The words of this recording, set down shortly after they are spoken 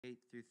8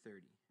 through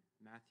 30.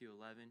 Matthew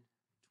 11,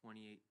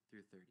 28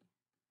 through 30.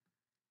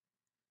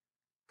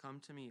 Come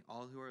to me,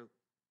 all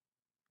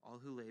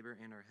who labor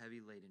and are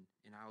heavy laden,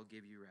 and I will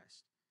give you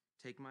rest.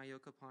 Take my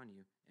yoke upon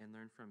you and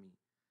learn from me,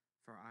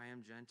 for I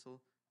am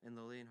gentle and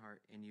lowly in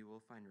heart, and you will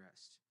find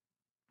rest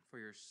for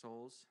your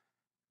souls.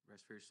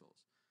 Rest for your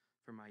souls.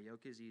 For my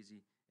yoke is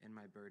easy and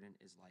my burden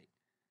is light.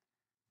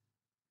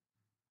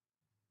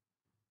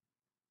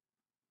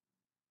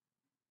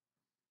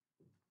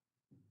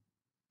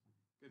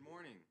 Good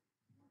morning.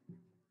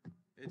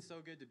 It's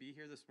so good to be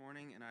here this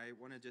morning, and I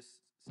want to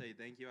just say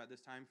thank you at this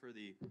time for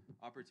the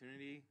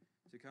opportunity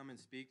to come and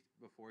speak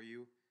before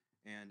you,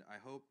 and I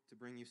hope to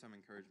bring you some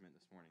encouragement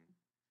this morning.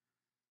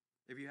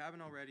 If you haven't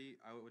already,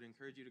 I would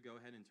encourage you to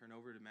go ahead and turn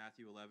over to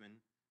Matthew 11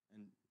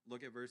 and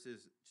look at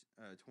verses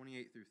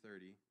 28 through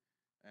 30,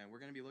 and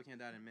we're going to be looking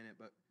at that in a minute,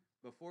 but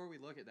before we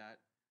look at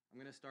that, I'm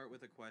going to start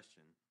with a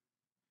question.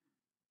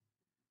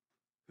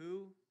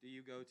 Who do you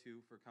go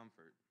to for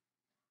comfort?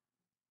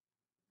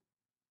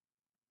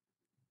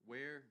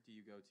 Where do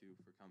you go to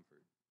for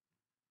comfort?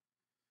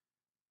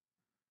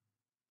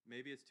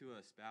 Maybe it's to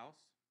a spouse,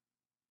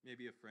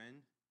 maybe a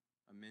friend,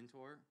 a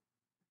mentor,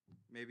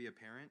 maybe a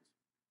parent.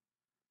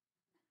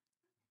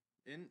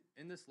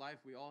 In this life,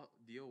 we all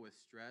deal with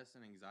stress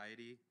and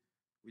anxiety.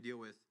 We deal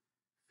with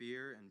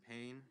fear and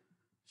pain,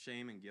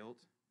 shame and guilt,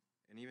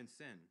 and even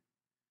sin.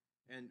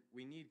 And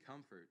we need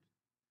comfort.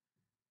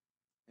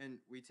 And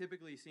we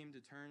typically seem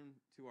to turn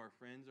to our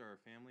friends or our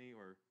family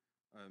or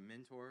a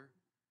mentor,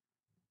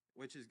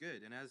 which is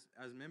good. And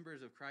as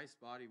members of Christ's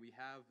body, we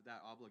have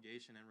that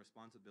obligation and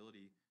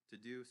responsibility to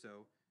do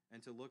so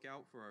and to look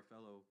out for our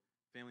fellow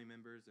family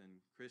members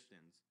and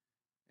Christians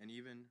and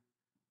even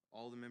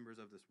all the members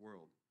of this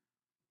world.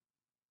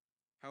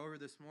 However,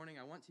 this morning,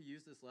 I want to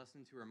use this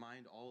lesson to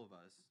remind all of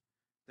us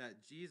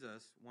that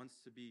Jesus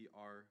wants to be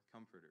our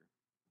comforter.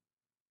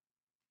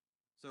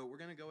 So we're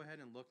going to go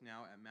ahead and look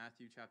now at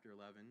Matthew chapter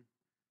 11,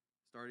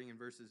 starting in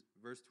verse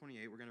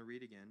 28. We're going to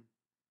read again.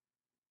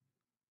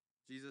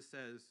 Jesus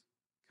says,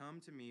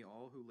 "Come to me,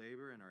 all who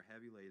labor and are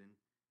heavy laden,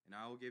 and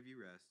I will give you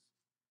rest.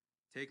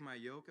 Take my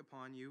yoke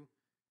upon you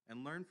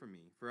and learn from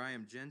me, for I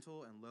am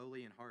gentle and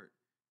lowly in heart,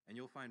 and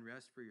you'll find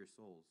rest for your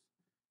souls.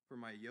 For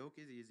my yoke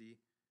is easy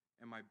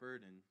and my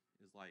burden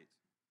is light."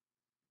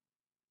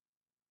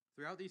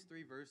 Throughout these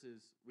three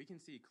verses, we can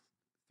see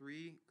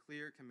three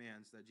clear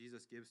commands that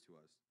Jesus gives to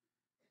us.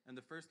 And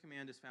the first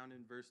command is found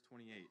in verse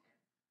 28.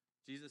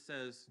 Jesus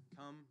says,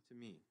 "Come to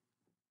me."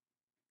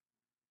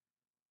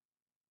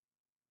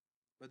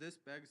 But this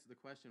begs the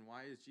question,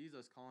 why is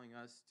Jesus calling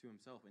us to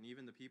himself? And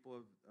even the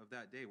people of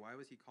that day, why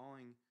was he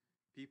calling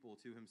people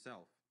to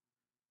himself?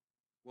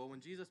 Well,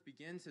 when Jesus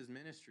begins his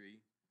ministry,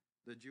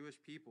 the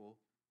Jewish people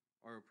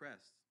are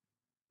oppressed,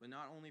 but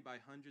not only by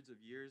hundreds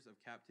of years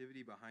of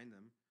captivity behind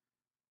them,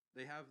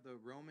 they have the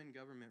Roman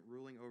government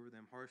ruling over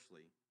them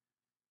harshly.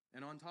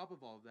 And on top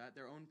of all of that,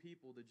 their own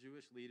people, the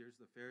Jewish leaders,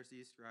 the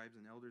Pharisees, scribes,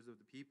 and elders of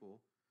the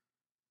people,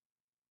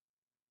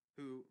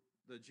 who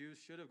the Jews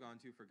should have gone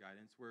to for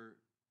guidance, were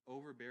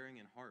overbearing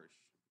and harsh.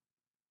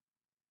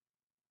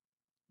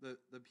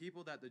 The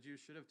people that the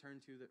Jews should have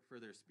turned to for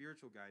their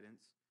spiritual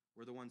guidance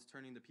were the ones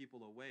turning the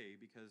people away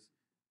because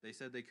they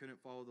said they couldn't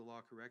follow the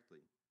law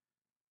correctly.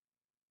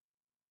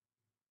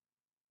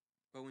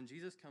 But when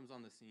Jesus comes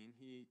on the scene,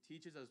 he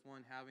teaches us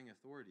one having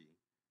authority.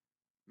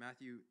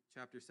 Matthew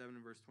chapter 7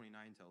 and verse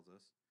 29 tells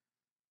us.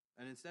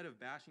 And instead of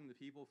bashing the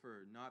people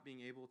for not being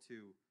able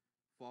to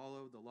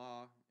follow the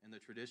law and the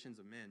traditions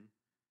of men,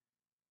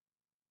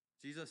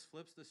 Jesus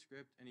flips the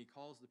script and he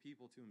calls the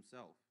people to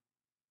himself.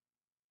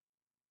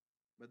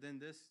 But then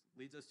this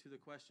leads us to the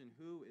question,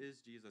 who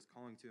is Jesus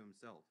calling to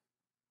himself?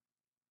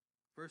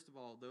 First of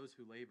all, those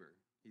who labor.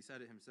 He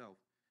said it himself.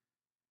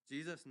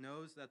 Jesus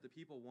knows that the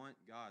people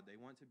want God. They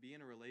want to be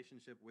in a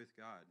relationship with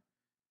God.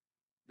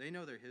 They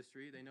know their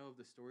history. They know of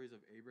the stories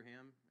of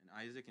Abraham and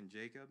Isaac and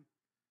Jacob.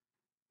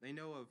 They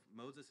know of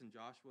Moses and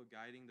Joshua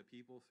guiding the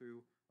people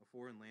through a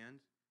foreign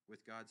land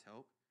with God's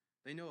help.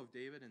 They know of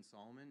David and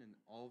Solomon and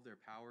all of their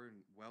power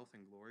and wealth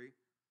and glory.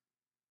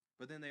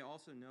 But then they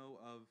also know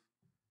of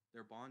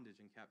their bondage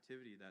and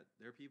captivity that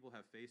their people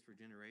have faced for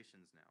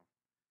generations now.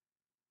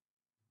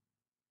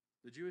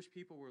 The Jewish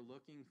people were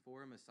looking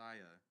for a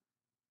Messiah.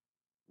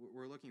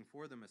 Were looking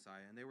for the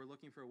Messiah, and they were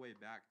looking for a way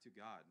back to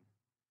God.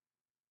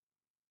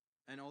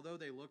 And although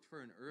they looked for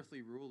an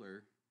earthly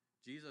ruler,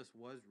 Jesus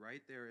was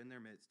right there in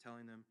their midst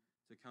telling them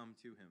to come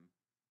to him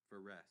for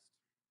rest.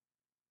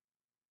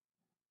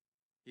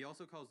 He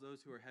also calls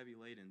those who are heavy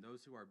laden,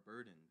 those who are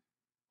burdened.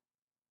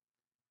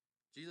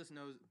 Jesus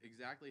knows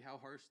exactly how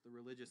harsh the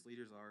religious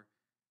leaders are,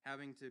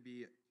 having to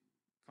be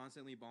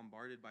constantly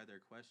bombarded by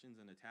their questions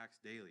and attacks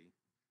daily.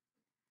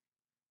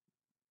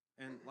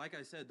 And like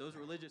I said, those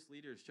religious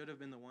leaders should have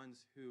been the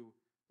ones who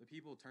the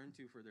people turned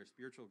to for their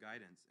spiritual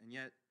guidance, and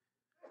yet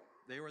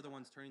they were the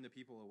ones turning the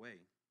people away.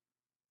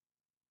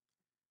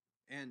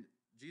 And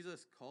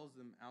Jesus calls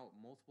them out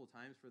multiple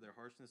times for their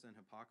harshness and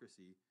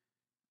hypocrisy,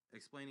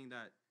 explaining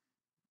that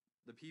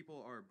the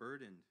people are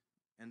burdened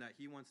and that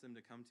he wants them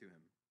to come to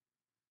him.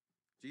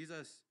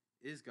 Jesus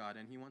is God,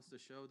 and he wants to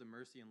show the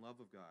mercy and love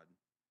of God.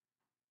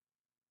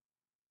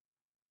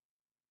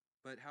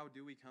 But how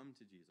do we come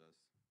to Jesus?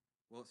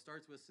 Well, it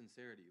starts with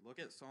sincerity. Look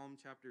at Psalm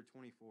chapter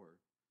 24.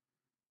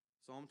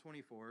 Psalm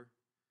 24,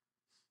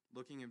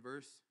 looking in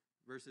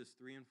verses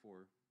 3 and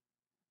 4,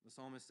 the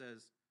psalmist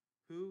says,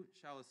 "Who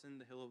shall ascend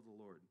the hill of the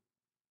Lord?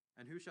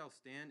 And who shall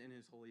stand in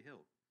his holy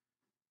hill?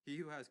 He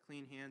who has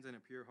clean hands and a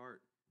pure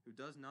heart, who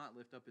does not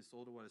lift up his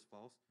soul to what is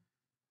false,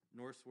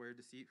 nor swear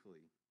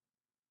deceitfully."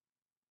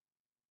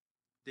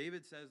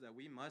 David says that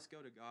we must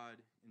go to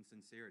God in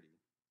sincerity.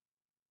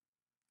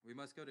 We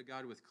must go to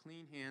God with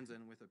clean hands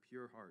and with a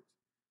pure heart.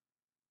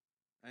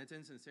 And it's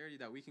in sincerity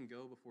that we can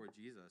go before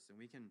Jesus, and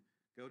we can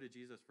go to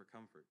Jesus for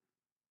comfort.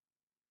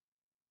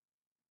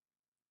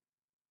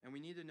 And we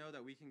need to know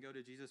that we can go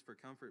to Jesus for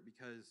comfort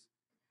because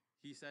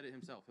he said it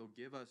himself. He'll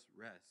give us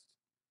rest.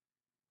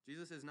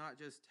 Jesus is not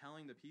just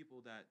telling the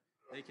people that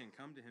they can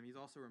come to him. He's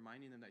also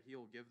reminding them that he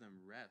will give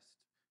them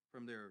rest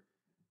from their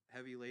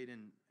heavy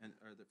laden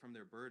from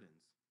their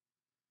burdens.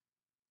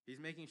 He's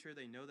making sure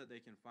they know that they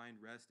can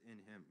find rest in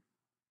him.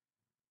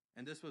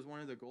 And this was one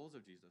of the goals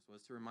of Jesus,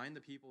 was to remind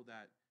the people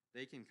that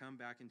they can come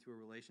back into a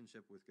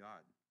relationship with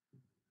God.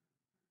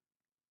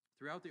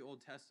 Throughout the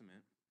Old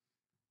Testament,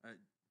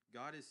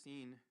 God is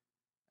seen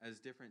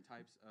as different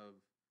types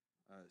of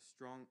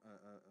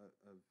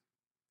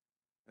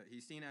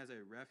he's seen as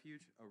a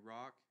refuge, a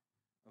rock,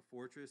 a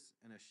fortress,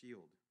 and a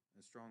shield,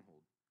 a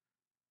stronghold.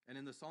 And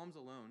in the Psalms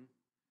alone,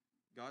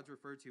 God's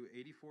referred to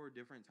 84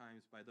 different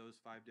times by those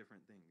 5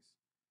 different things.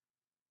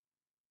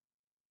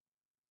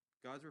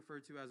 God's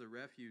referred to as a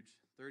refuge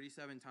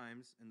 37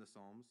 times in the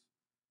Psalms,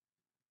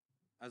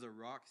 as a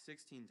rock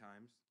 16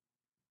 times,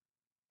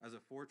 as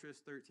a fortress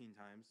 13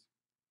 times,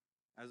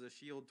 as a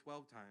shield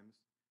 12 times,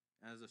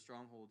 and as a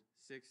stronghold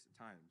 6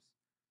 times.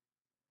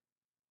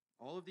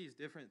 All of these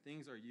different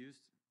things are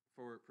used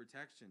for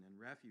protection and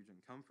refuge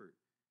and comfort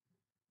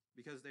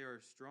because they are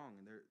strong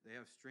and they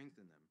have strength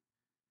in them.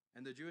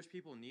 And the Jewish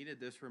people needed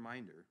this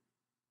reminder.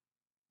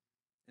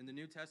 In the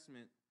New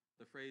Testament,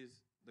 the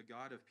phrase, "the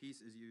God of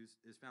peace,"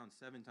 is found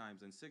 7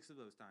 times, and 6 of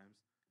those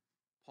times,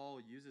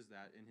 Paul uses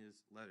that in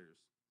his letters.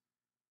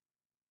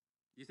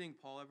 You think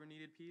Paul ever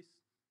needed peace?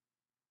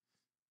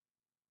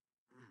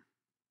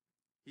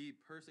 He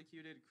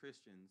persecuted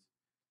Christians,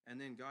 and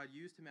then God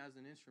used him as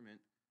an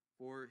instrument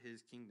for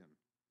his kingdom.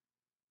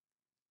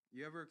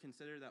 You ever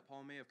consider that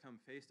Paul may have come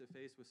face to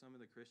face with some of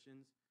the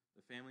Christians,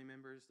 the family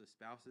members, the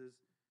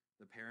spouses,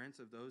 the parents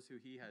of those who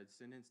he had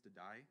sentenced to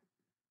die?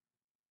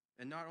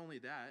 And not only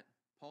that,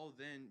 Paul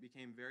then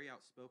became very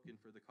outspoken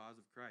for the cause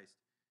of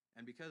Christ.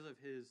 And because of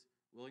his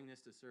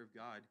willingness to serve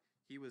God,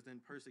 he was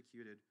then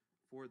persecuted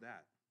for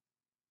that.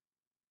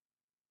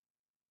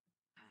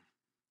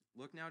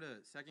 Look now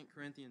to 2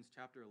 Corinthians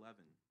chapter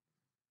 11.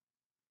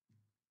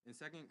 In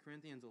 2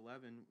 Corinthians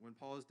 11, when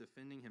Paul is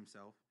defending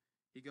himself,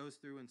 he goes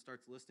through and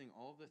starts listing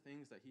all of the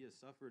things that he has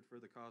suffered for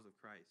the cause of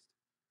Christ.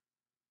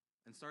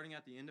 And starting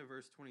at the end of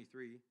verse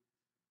 23,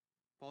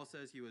 Paul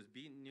says he was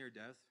beaten near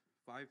death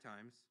 5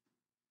 times.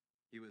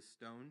 He was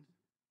stoned.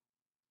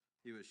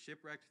 He was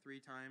shipwrecked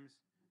 3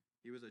 times.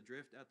 He was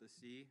adrift at the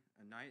sea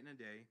a night and a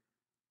day.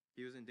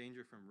 He was in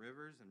danger from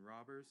rivers and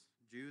robbers,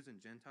 Jews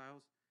and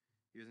Gentiles.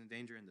 He was in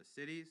danger in the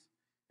cities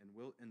and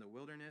in the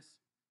wilderness.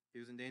 He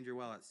was in danger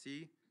while at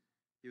sea.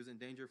 He was in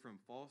danger from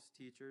false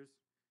teachers.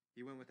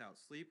 He went without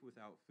sleep,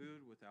 without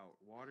food, without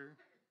water.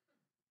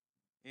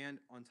 And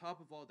on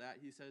top of all that,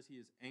 he says he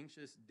is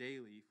anxious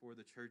daily for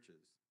the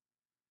churches.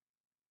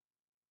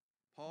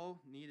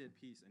 Paul needed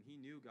peace, and he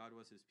knew God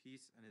was his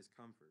peace and his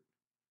comfort,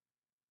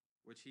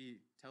 which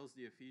he tells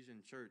the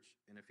Ephesian church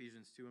in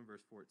Ephesians 2 and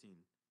verse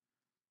 14.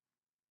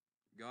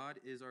 God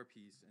is our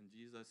peace, and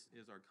Jesus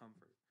is our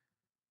comfort.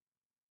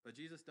 But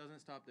Jesus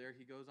doesn't stop there.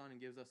 He goes on and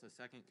gives us a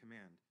second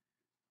command.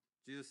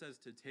 Jesus says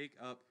to take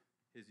up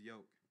his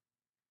yoke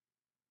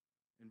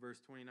in verse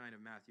 29 of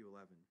Matthew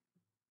 11.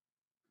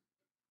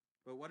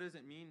 But what does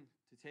it mean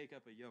to take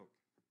up a yoke?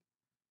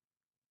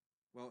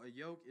 Well, a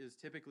yoke is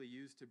typically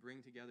used to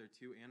bring together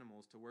 2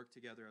 animals to work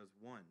together as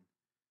one.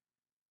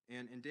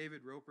 And in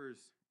David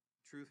Roper's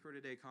Truth for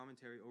Today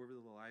commentary over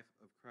the life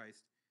of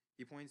Christ,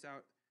 he points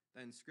out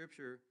that in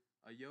Scripture,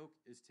 a yoke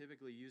is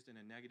typically used in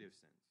a negative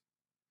sense.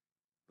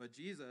 But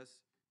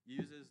Jesus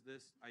uses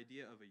this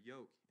idea of a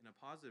yoke in a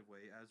positive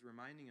way as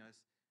reminding us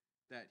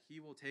that he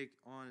will take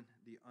on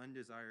the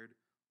undesired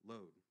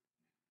load.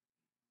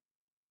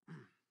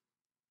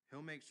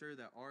 He'll make sure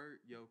that our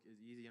yoke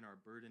is easy and our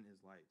burden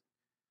is light.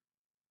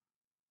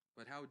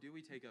 But how do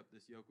we take up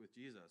this yoke with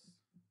Jesus?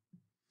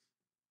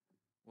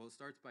 Well, it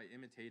starts by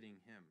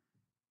imitating him.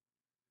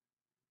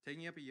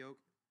 Taking up a yoke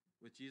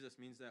with Jesus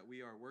means that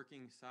we are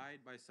working side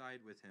by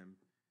side with him,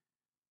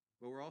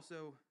 but we're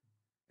also,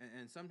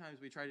 and sometimes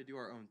we try to do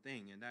our own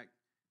thing, and that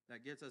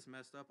gets us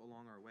messed up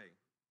along our way.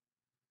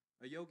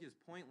 A yoke is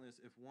pointless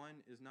if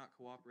one is not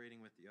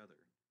cooperating with the other.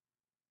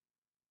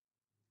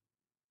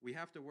 We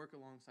have to work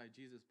alongside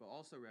Jesus, but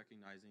also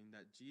recognizing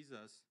that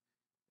Jesus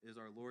is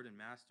our Lord and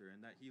Master,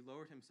 and that he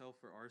lowered himself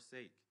for our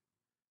sake.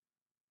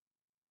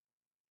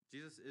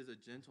 Jesus is a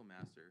gentle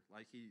master,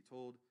 like he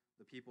told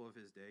the people of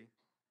his day.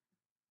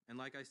 And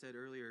like I said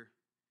earlier,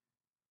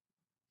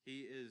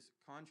 he is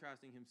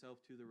contrasting himself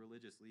to the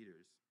religious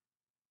leaders.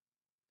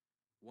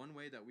 One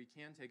way that we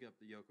can take up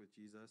the yoke with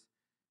Jesus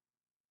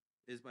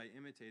is by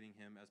imitating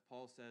him, as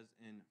Paul says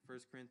in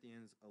 1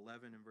 Corinthians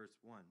 11 and verse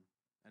 1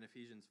 and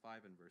Ephesians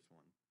 5 and verse 1.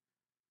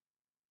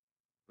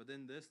 But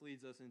then this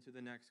leads us into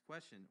the next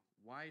question.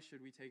 Why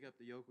should we take up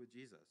the yoke with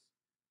Jesus?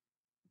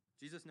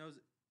 Jesus knows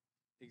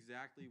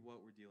exactly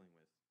what we're dealing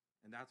with,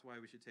 and that's why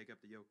we should take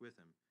up the yoke with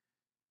him.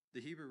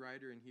 The Hebrew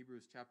writer in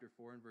Hebrews chapter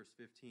 4 and verse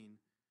 15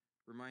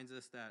 reminds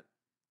us that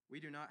we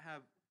do not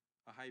have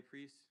a high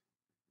priest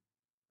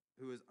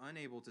who is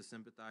unable to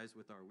sympathize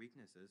with our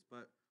weaknesses,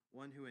 but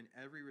one who in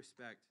every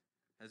respect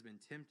has been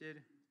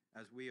tempted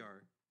as we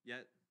are,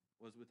 yet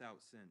was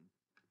without sin.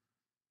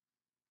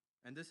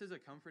 And this is a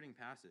comforting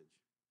passage,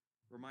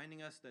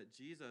 reminding us that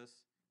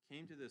Jesus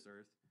came to this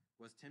earth,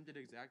 was tempted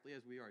exactly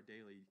as we are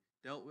daily,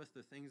 dealt with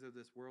the things of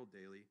this world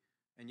daily,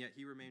 and yet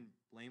he remained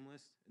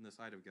blameless in the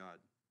sight of God.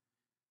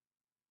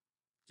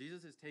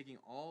 Jesus is taking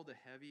all the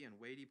heavy and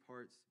weighty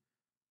parts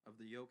of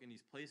the yoke and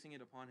he's placing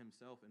it upon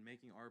himself and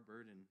making our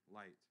burden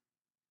light.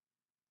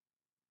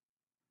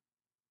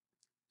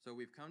 So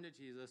we've come to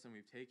Jesus and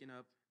we've taken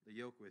up the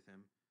yoke with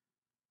him,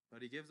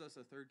 but he gives us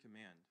a third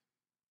command,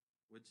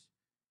 which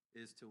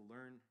is to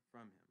learn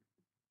from him.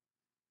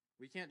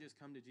 We can't just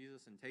come to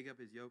Jesus and take up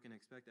his yoke and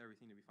expect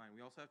everything to be fine.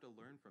 We also have to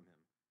learn from him.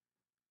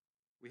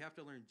 We have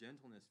to learn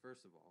gentleness,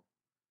 first of all.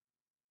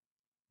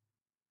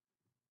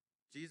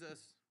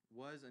 Jesus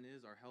was and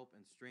is our help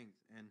and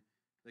strength, and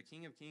the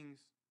King of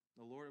Kings,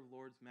 the Lord of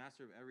Lords,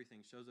 Master of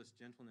everything, shows us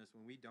gentleness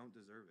when we don't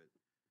deserve it.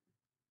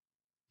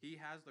 He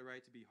has the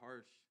right to be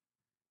harsh,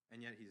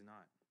 and yet he's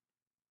not.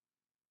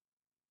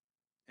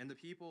 And the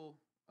people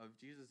of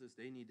Jesus'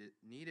 day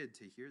needed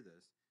to hear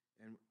this,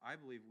 and I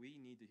believe we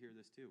need to hear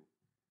this too.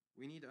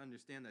 We need to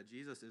understand that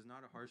Jesus is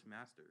not a harsh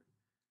master,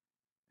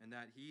 and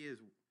that he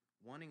is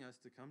wanting us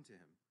to come to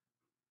him.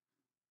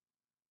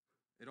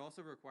 It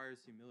also requires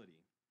humility.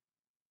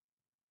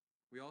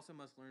 We also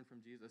must learn from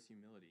Jesus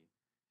humility.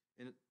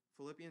 In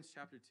Philippians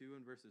chapter 2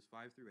 and verses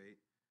 5 through 8,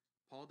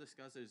 Paul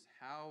discusses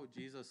how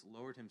Jesus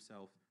lowered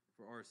himself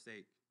for our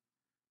sake.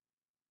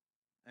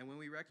 And when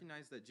we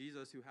recognize that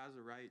Jesus, who has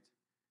a right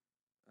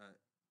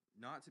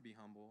not to be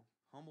humble,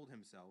 humbled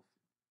himself,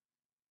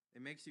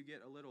 it makes you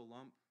get a little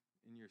lump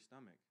in your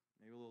stomach,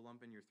 maybe a little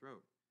lump in your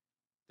throat,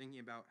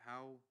 thinking about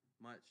how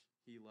much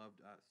he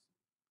loved us.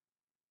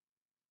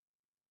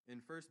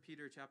 In 1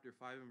 Peter chapter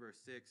 5 and verse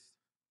 6,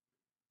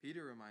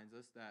 Peter reminds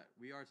us that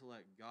we are to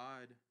let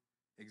God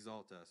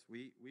exalt us.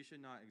 We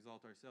should not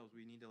exalt ourselves.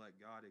 We need to let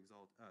God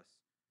exalt us.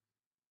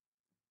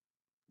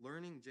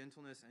 Learning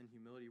gentleness and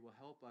humility will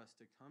help us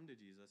to come to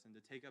Jesus and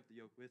to take up the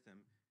yoke with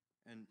him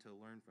and to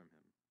learn from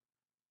him.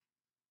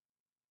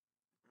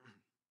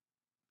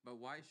 But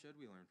why should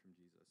we learn from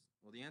Jesus?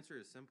 Well, the answer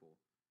is simple.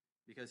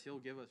 Because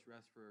he'll give us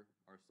rest for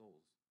our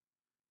souls.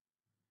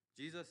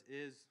 Jesus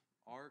is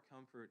our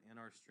comfort and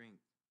our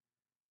strength.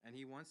 And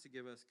he wants to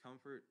give us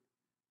comfort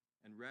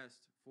and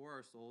rest for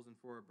our souls and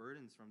for our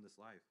burdens from this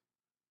life.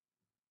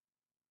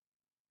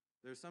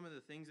 There's some of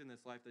the things in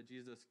this life that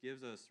Jesus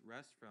gives us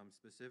rest from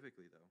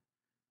specifically, though.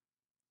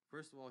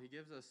 First of all, he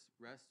gives us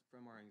rest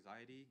from our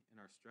anxiety and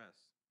our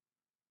stress.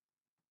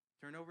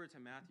 Turn over to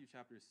Matthew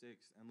chapter 6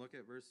 and look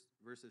at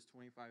verses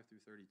 25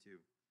 through 32.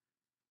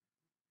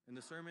 In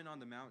the Sermon on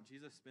the Mount,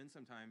 Jesus spends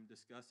some time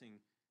discussing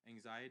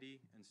anxiety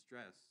and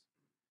stress.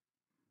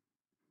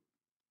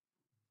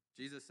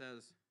 Jesus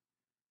says,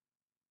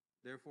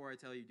 "Therefore I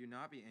tell you, do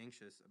not be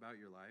anxious about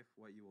your life,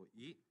 what you will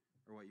eat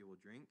or what you will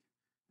drink,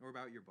 nor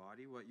about your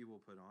body, what you will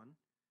put on.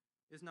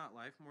 Is not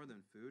life more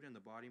than food, and the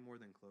body more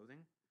than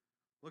clothing?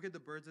 Look at the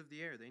birds of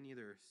the air. They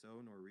neither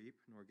sow nor reap,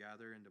 nor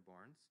gather into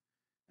barns,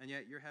 and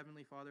yet your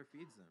heavenly Father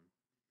feeds them.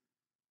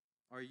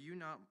 Are you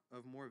not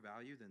of more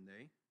value than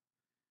they?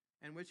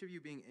 And which of you,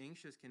 being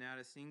anxious, can add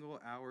a single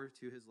hour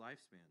to his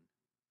lifespan?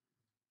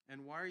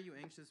 And why are you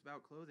anxious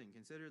about clothing?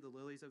 Consider the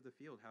lilies of the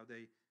field, how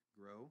they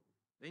grow.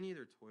 They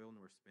neither toil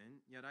nor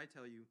spin. Yet I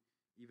tell you,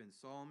 even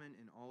Solomon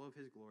in all of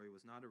his glory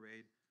was not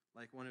arrayed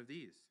like one of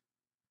these.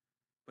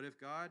 But if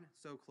God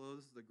so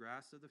clothes the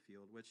grass of the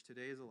field, which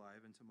today is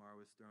alive and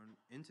tomorrow is thrown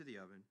into the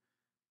oven,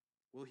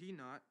 will he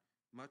not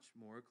much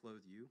more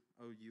clothe you,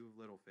 O you of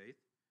little faith?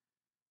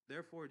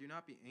 Therefore do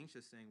not be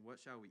anxious, saying,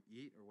 what shall we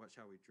eat, or what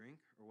shall we drink,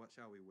 or what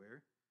shall we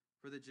wear?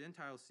 For the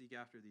Gentiles seek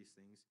after these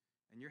things,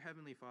 and your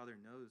heavenly Father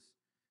knows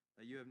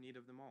that you have need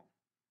of them all."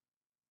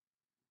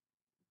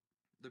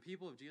 The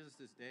people of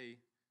Jesus'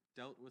 day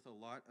dealt with a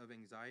lot of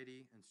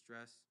anxiety and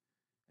stress,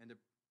 and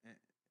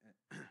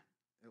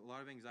a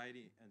lot of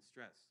anxiety and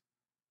stress.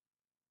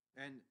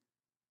 And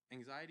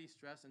anxiety,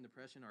 stress, and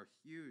depression are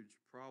huge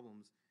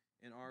problems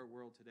in our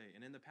world today.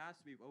 And in the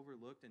past, we've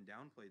overlooked and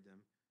downplayed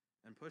them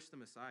and pushed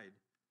them aside.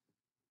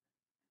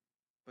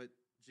 But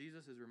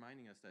Jesus is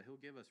reminding us that he'll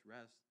give us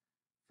rest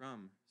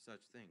from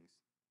such things.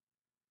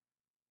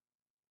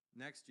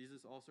 Next,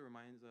 Jesus also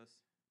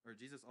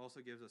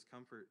gives us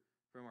comfort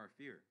from our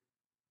fear.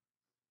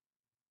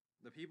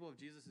 The people of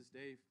Jesus'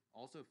 day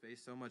also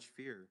faced so much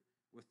fear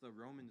with the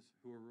Romans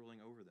who were ruling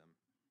over them.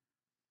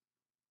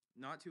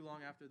 Not too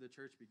long after the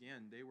church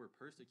began, they were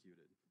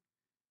persecuted.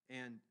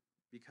 And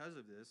because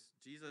of this,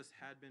 Jesus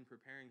had been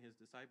preparing his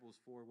disciples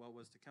for what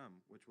was to come,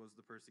 which was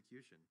the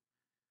persecution.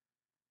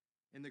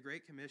 In the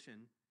Great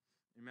Commission,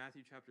 in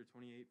Matthew chapter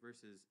 28,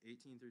 verses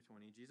 18 through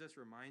 20, Jesus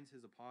reminds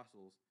his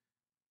apostles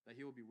that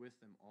he will be with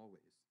them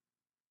always.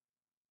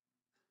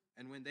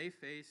 And when they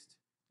faced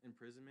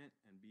imprisonment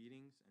and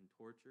beatings and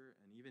torture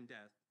and even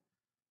death,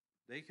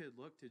 they could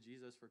look to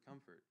Jesus for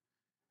comfort.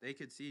 They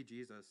could see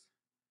Jesus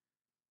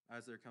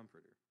as their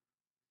comforter.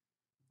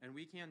 And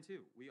we can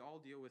too. We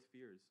all deal with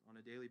fears on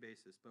a daily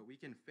basis, but we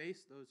can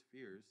face those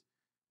fears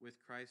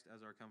with Christ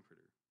as our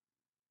comforter.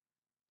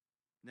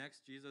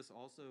 Next, Jesus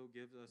also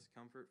gives us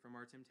comfort from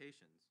our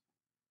temptations.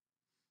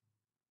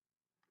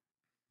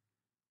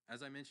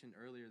 As I mentioned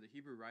earlier, the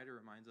Hebrew writer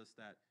reminds us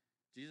that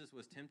Jesus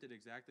was tempted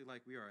exactly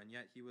like we are, and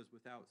yet he was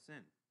without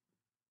sin.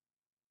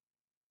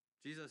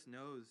 Jesus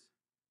knows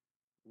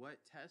what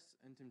tests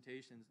and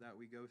temptations that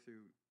we go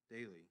through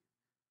daily.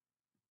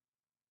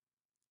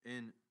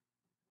 In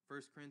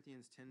 1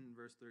 Corinthians 10,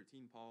 verse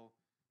 13, Paul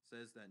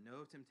says that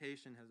no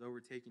temptation has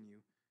overtaken you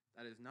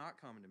that is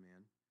not common to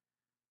man,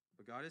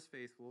 but God is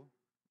faithful,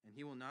 and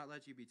he will not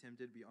let you be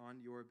tempted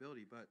beyond your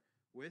ability. But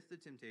with the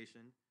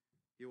temptation,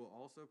 he will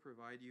also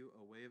provide you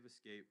a way of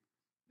escape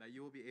that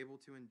you will be able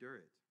to endure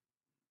it.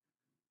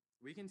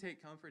 We can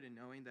take comfort in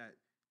knowing that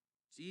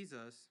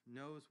Jesus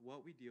knows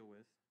what we deal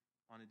with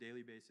on a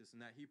daily basis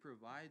and that he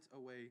provides a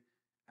way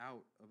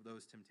out of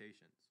those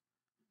temptations.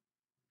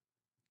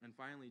 And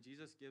finally,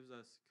 Jesus gives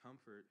us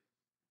comfort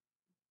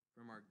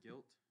from our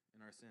guilt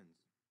and our sins.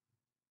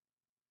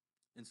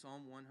 In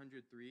Psalm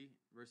 103,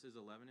 verses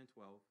 11 and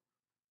 12,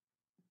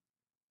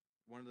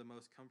 one of the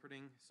most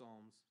comforting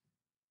psalms,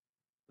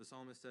 the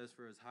psalmist says,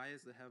 "For as high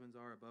as the heavens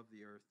are above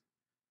the earth,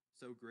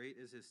 so great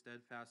is his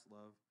steadfast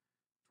love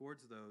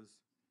towards those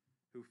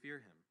who fear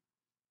him.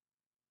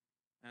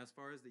 As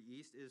far as the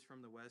east is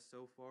from the west,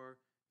 so far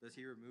does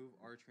he remove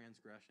our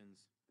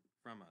transgressions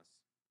from us."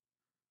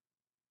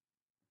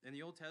 In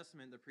the Old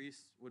Testament, the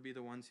priests would be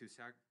the ones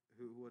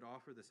who would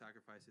offer the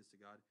sacrifices to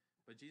God,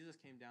 but Jesus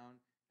came down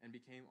and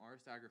became our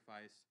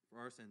sacrifice for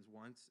our sins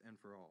once and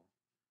for all.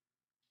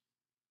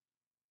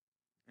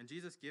 And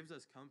Jesus gives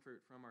us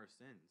comfort from our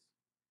sins.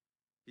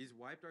 He's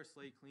wiped our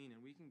slate clean,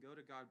 and we can go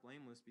to God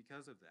blameless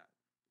because of that.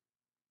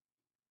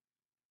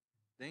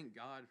 Thank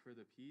God for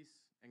the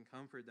peace and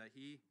comfort that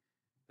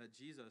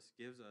Jesus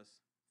gives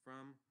us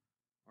from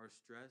our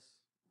stress,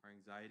 our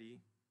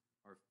anxiety,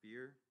 our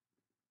fear,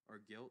 our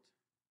guilt,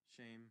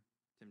 shame,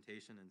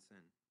 temptation, and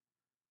sin.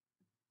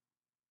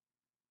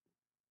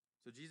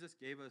 So Jesus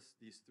gave us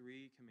these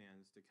 3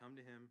 commands: to come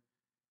to him,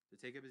 to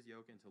take up his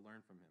yoke, and to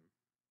learn from him.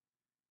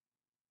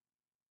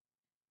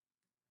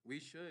 We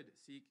should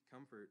seek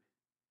comfort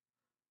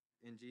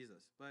in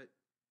Jesus, but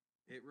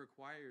it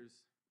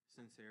requires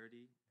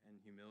sincerity and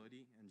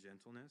humility and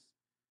gentleness.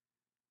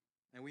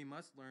 And we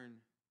must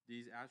learn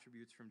these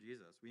attributes from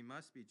Jesus. We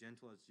must be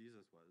gentle as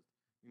Jesus was.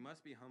 We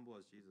must be humble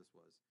as Jesus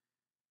was.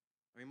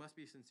 We must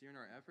be sincere in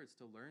our efforts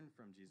to learn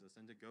from Jesus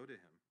and to go to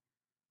him.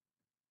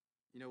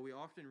 We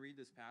often read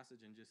this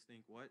passage and just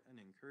think, what an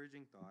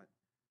encouraging thought.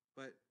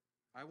 But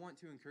I want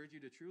to encourage you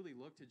to truly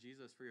look to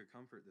Jesus for your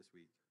comfort this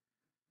week.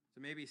 So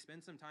maybe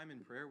spend some time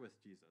in prayer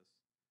with Jesus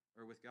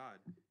or with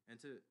God, and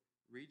to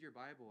read your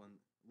Bible and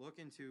look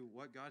into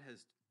what God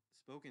has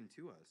spoken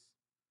to us.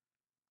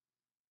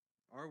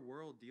 Our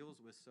world deals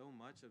with so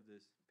much of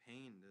this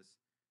pain, this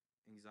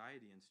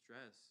anxiety and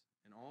stress,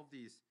 and all of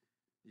these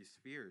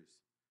fears.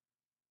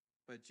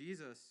 But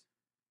Jesus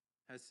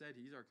has said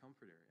he's our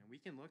comforter, and we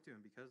can look to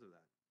him because of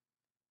that.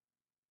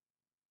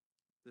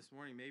 This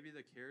morning, maybe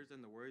the cares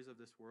and the worries of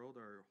this world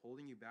are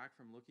holding you back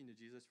from looking to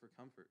Jesus for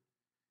comfort.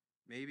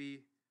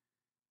 Maybe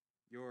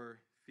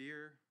your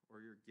fear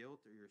or your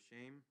guilt or your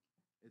shame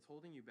is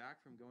holding you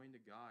back from going to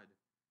God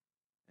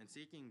and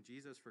seeking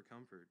Jesus for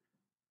comfort.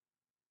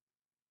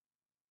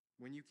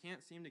 When you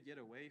can't seem to get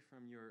away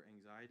from your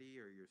anxiety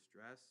or your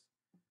stress,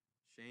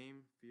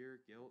 shame, fear,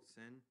 guilt,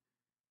 sin,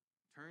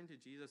 turn to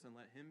Jesus and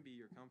let him be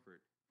your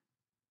comfort.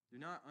 Do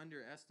not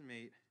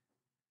underestimate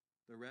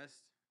the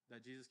rest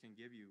that Jesus can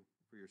give you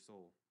for your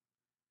soul.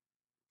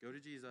 Go to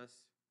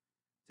Jesus,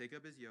 take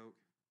up his yoke,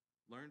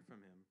 learn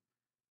from him,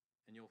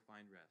 and you'll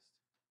find rest.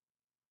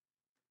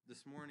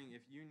 This morning,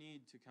 if you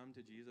need to come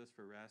to Jesus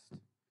for rest,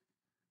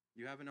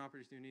 you have an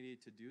opportunity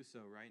to do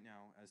so right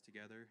now as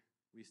together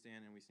we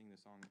stand and we sing the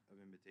song of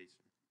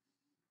invitation.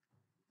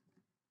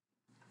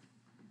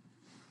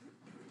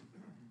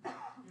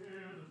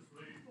 Hear the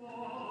sweet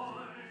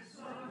voice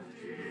of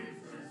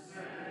Jesus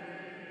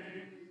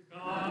say,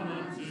 "Come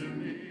unto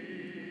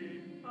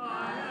me,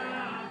 I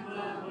am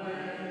the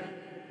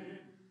way."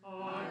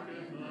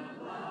 Hearken the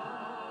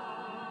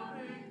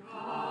loving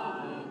call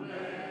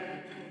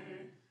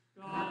obey.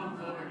 Come,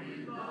 for he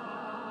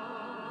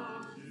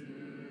loves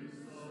you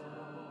so.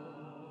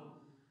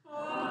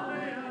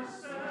 Only a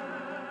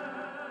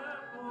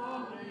step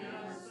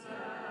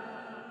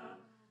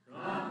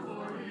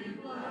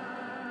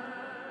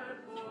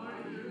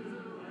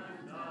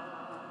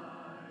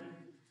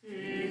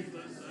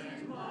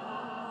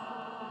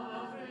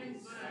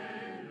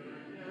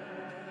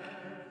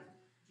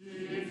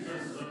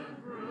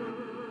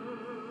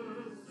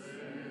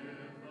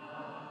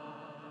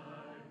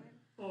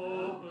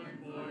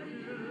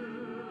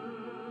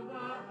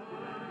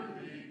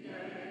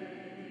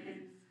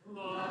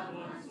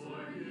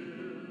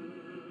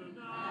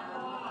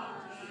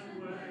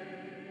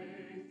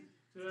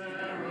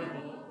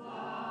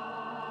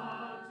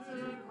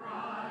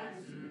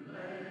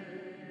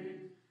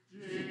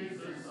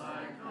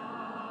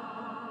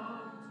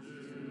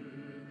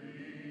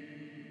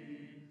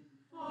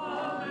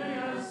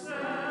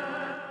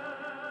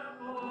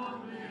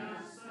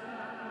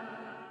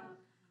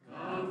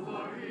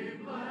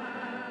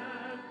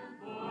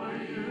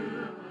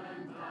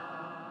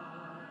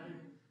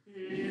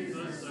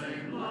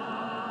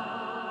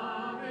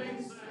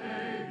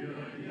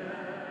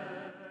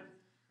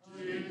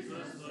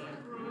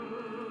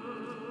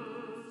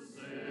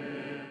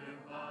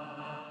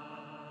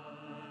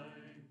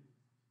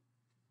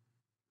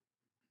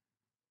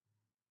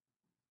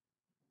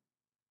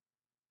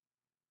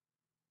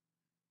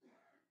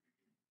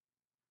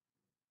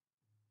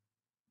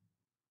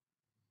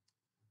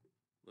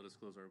Let us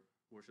close our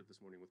worship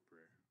this morning with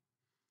prayer.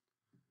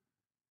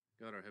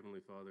 God, our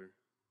Heavenly Father,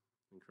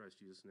 in Christ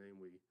Jesus' name,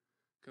 we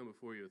come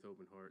before you with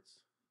open hearts,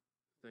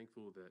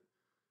 thankful that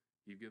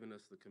you've given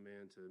us the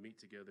command to meet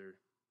together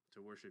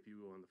to worship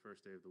you on the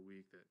first day of the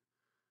week, that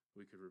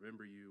we could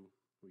remember you,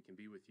 we can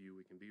be with you,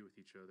 we can be with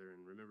each other,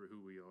 and remember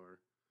who we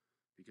are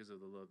because of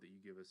the love that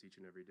you give us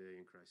each and every day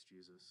in Christ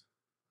Jesus.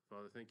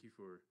 Father, thank you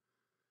for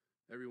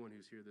everyone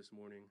who's here this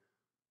morning.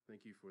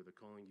 Thank you for the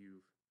calling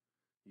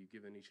you've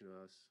given each of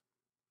us,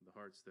 the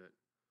hearts that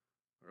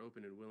are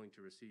open and willing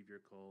to receive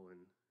your call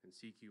and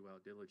seek you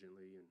out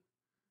diligently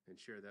and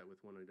share that with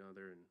one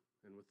another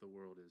and with the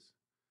world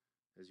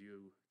as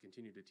you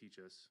continue to teach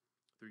us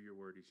through your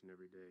word each and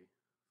every day.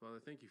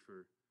 Father, thank you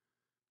for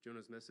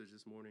Jonah's message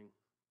this morning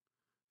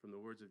from the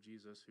words of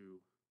Jesus,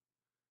 who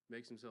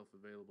makes himself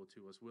available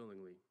to us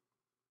willingly,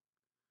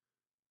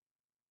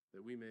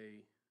 that we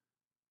may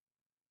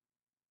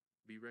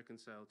be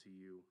reconciled to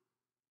you,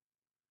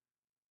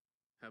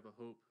 have a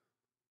hope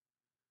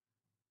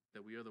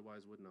that we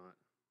otherwise would not,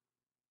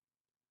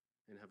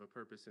 and have a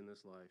purpose in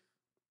this life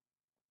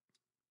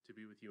to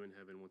be with you in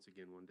heaven once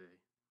again one day.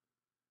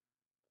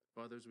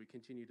 Father, as we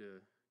continue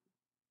to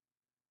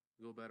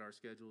go about our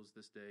schedules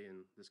this day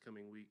and this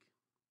coming week,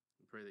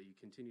 we pray that you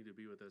continue to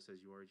be with us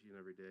as you are each and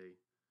every day,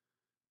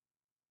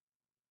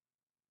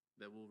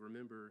 that we'll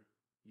remember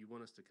you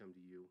want us to come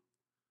to you,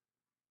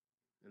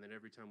 and that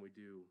every time we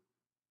do,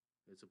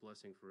 it's a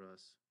blessing for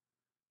us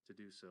to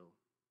do so.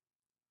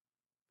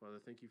 Father,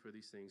 thank you for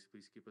these things.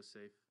 Please keep us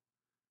safe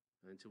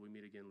until we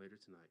meet again later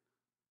tonight.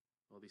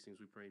 All these things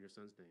we pray in your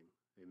Son's name.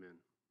 Amen.